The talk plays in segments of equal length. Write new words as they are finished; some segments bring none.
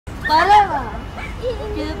Para ba?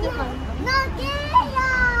 Cute pa. No, kaya!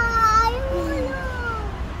 Ayuno!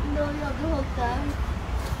 No, nag-hug ka.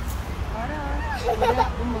 Para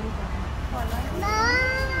umangka. Na!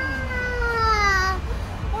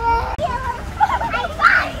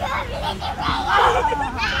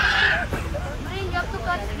 Doreen, you have to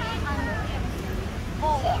catch me.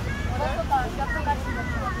 Oh, what to catch? You have to catch me.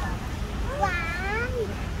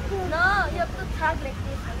 No, you have to tag like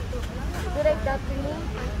this. Do like that to me.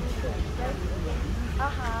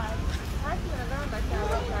 Aha.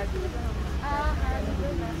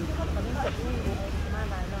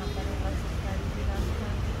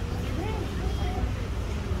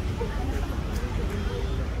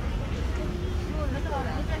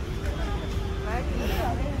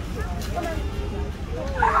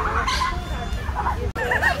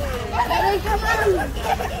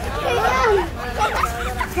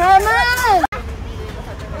 Come on!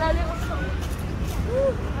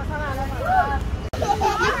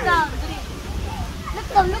 Look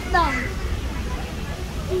down, look down.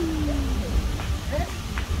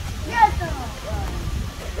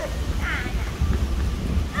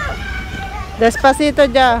 Despacito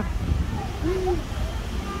ya.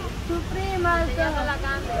 Supreme alto.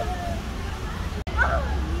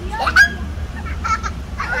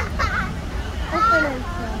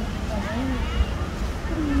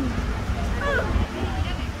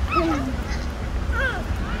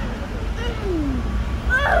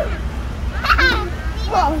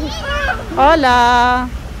 Hola.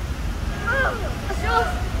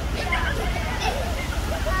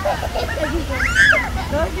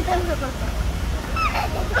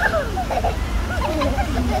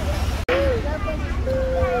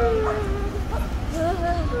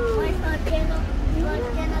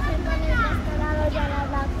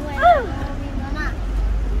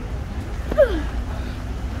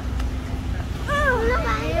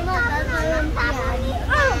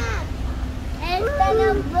 Este no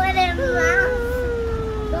puede más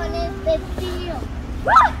con este tío.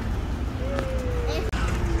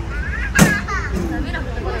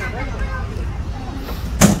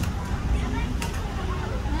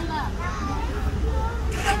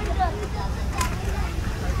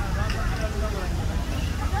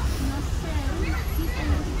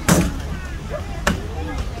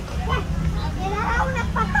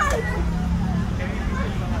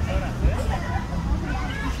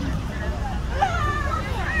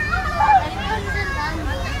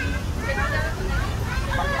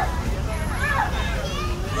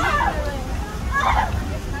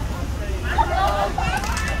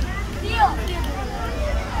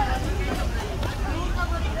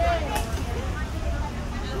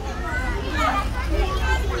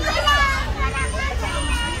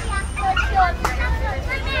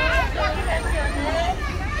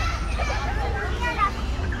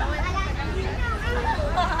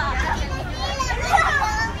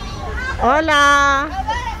 Hola.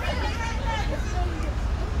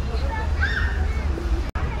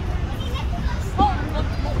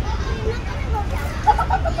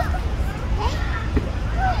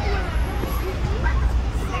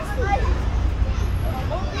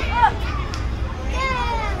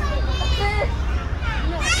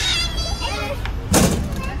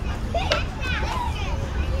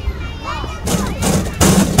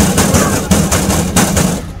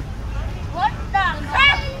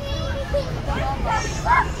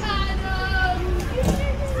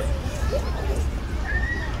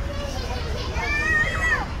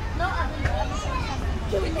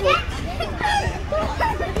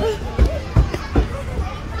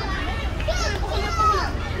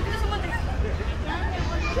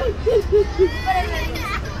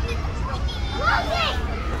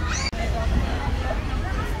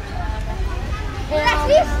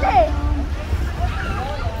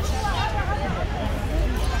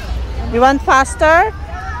 You want faster?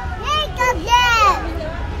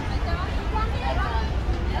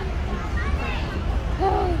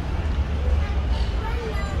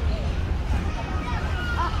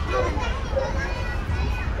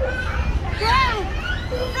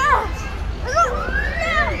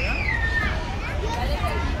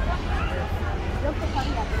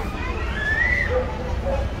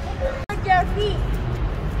 Your feet.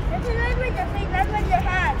 This is not with your feet, not with your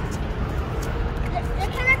hands. You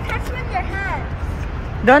cannot touch with your hands.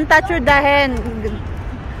 Don't touch with the hand.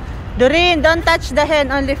 Doreen, don't touch the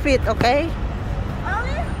hand, only feet, okay?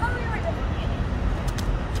 Only with the feet.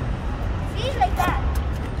 See, like that.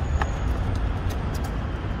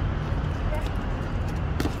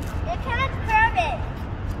 You cannot grab it.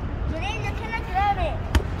 Doreen, you cannot grab it.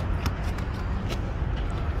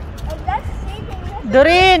 Like that's the same thing.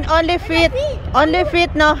 Doreen, only feet. Feet. Only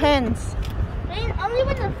feet, no hands. Only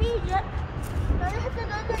with the feet. You only have to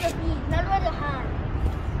do it with the feet, not with the hand.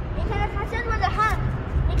 You cannot touch it with the hand.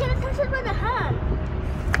 You cannot touch it with the hand.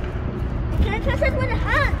 You cannot touch it with the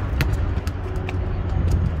hand.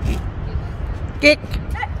 Kick.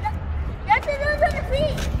 You have to do it with the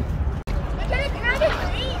feet. You cannot grab it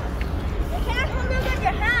with these. You cannot hold it with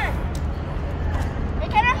your hand. You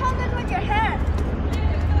cannot hold it with your hand.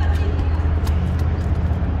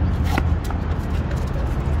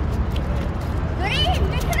 Doreen,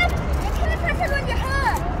 you cannot touch it with your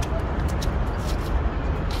hand.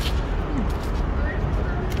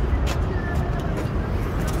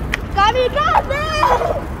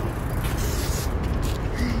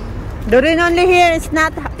 Doreen, only here. It's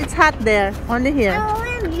not. It's hot there. Only here.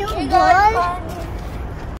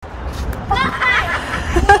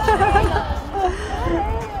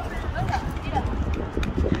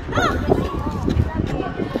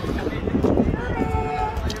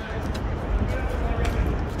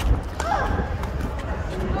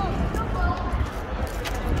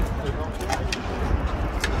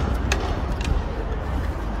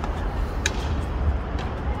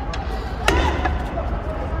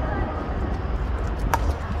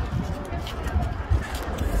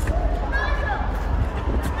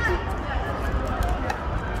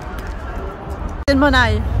 Mo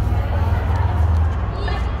na eh.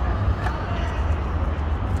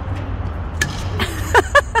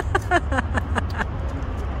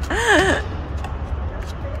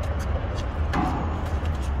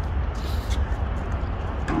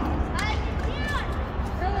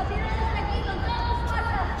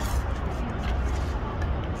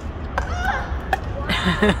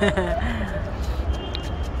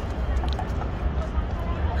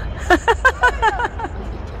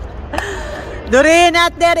 Doreen,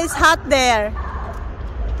 out there is hot there.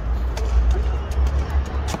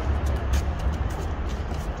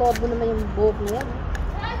 Sobo naman yung buhok niya.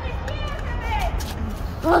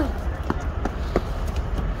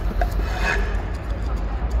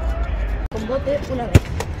 Pembote, una vez.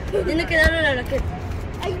 Tiene que darle la raqueta.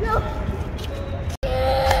 Ay, no.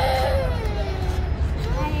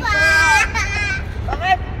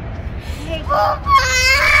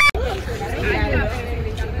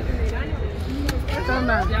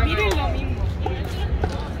 Tama. Miren lo mismo.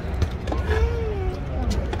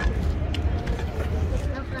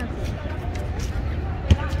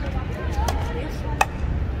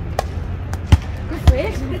 ¿Qué fue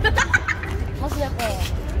eso? Más de acuerdo.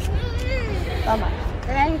 Toma.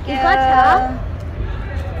 Thank you.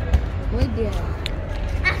 Muy bien.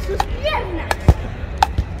 A sus piernas.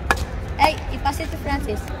 Hey, y pasito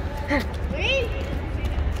Francis. Doreen,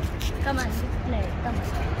 Come on, play. Come on.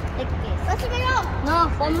 Take this. pásamelo. No,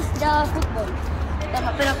 vamos the football.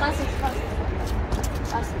 Tama, pero pases.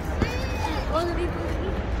 Pases. Oh, dito.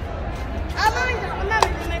 Un momento,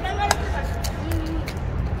 me vengo a la super.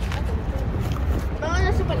 Vamos a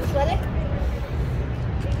la super, ¿vale?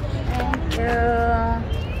 Thank you.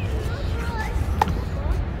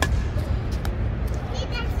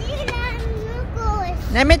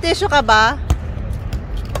 May tissue ka ba?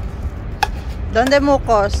 Donde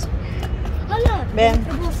mukos? Hala. Ben.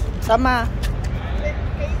 Tama.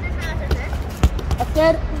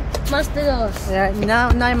 Hacer más de dos. Yeah,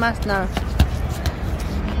 now I must now.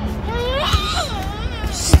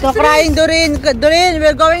 Stop crying, Doreen. Doreen,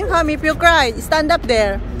 we're going home. If you cry, stand up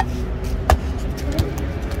there.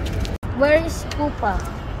 Where is Pupa?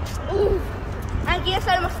 Aquí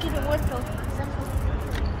está el mosquito muerto.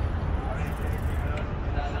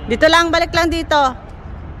 Dito lang, balik lang dito.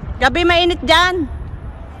 Gabi, mainit dyan.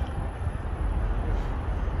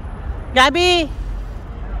 Gabi.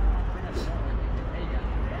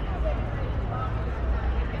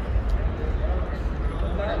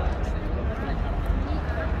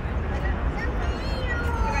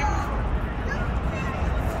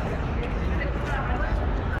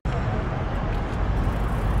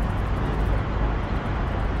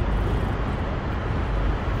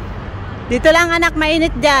 Dito lang anak,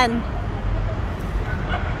 mainit dyan.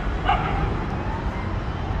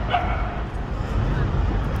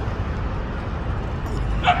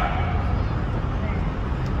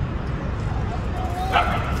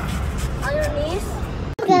 On your knees.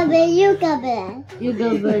 You Gabriel. You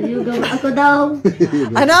go. Ako daw.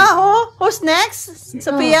 Ano? Who's next?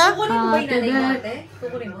 Sophia?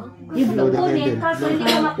 You blow.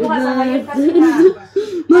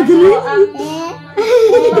 Madre.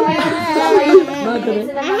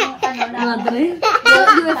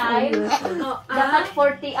 not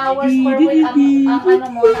 40 hours per week ang ano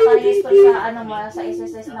mo, naka-register sa ano mo, sa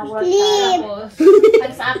SSS na work. Tapos,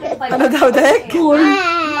 pag sa akin, 5 Ano daw, Dek?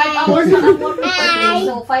 5 hours na ang work per day.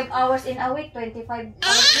 So, 5 hours in a week, 25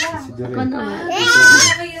 hours lang.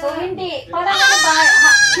 So, hindi. Parang ano ba?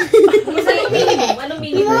 Anong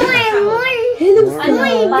minimum?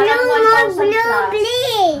 Parang 1,000 plus.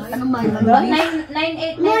 Anong mahal?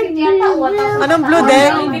 9,890 yata o 1,000. Anong blue,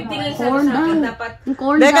 Dek? 950 lang sabi sa akin dapat.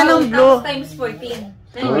 Dek, anong blue? Times 14.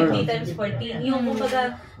 950 times 14. Yung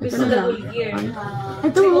kumbaga, gusto the whole year.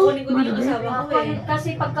 Ito Kasi mo. kukunin ko din yung asawa ko eh. Kasi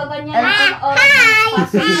pagka ganyan ang oras ng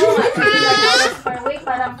pasok mo at 5 hours per week,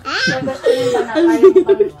 parang gusto nyo ba na kayo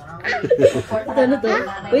Ano to?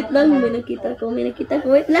 Wait lang, may nakita ko.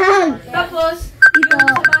 Wait lang! Tapos, yung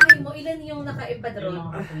sa bahay mo, ilan yung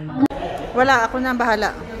naka-empadron? Wala, ako na ang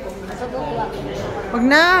bahala. Wag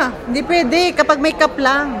na. Hindi pwede. Kapag may cup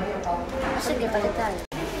lang. Sige,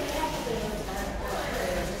 palitan.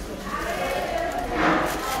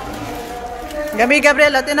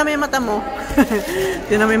 Gabriel, tinan mo yung mata mo.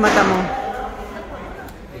 Tinan mo yung mata mo.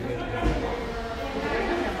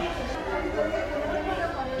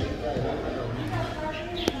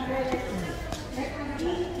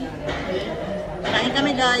 Kain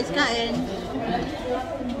kami guys, kain.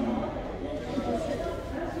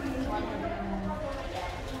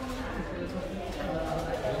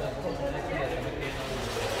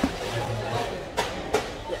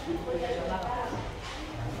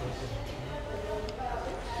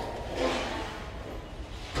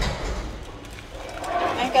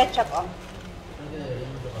 Ay, ketchup oh.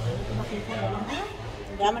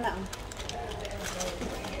 Dama na.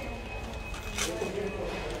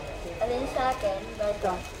 Alin sa akin?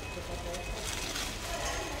 Ito.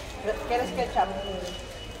 Keras ketchup.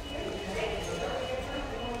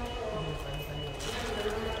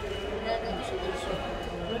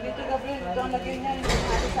 Dito Gabriel, ito ang lagay niya.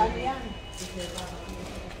 Ano yan?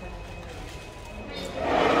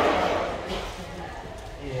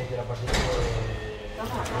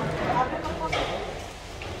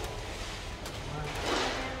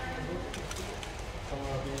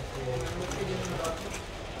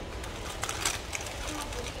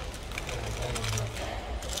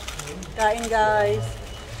 Kain guys.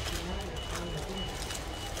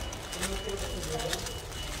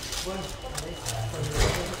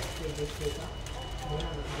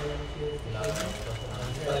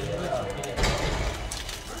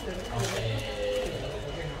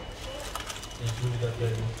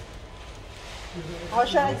 How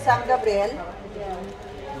siya exam, Gabriel?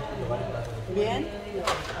 Bien?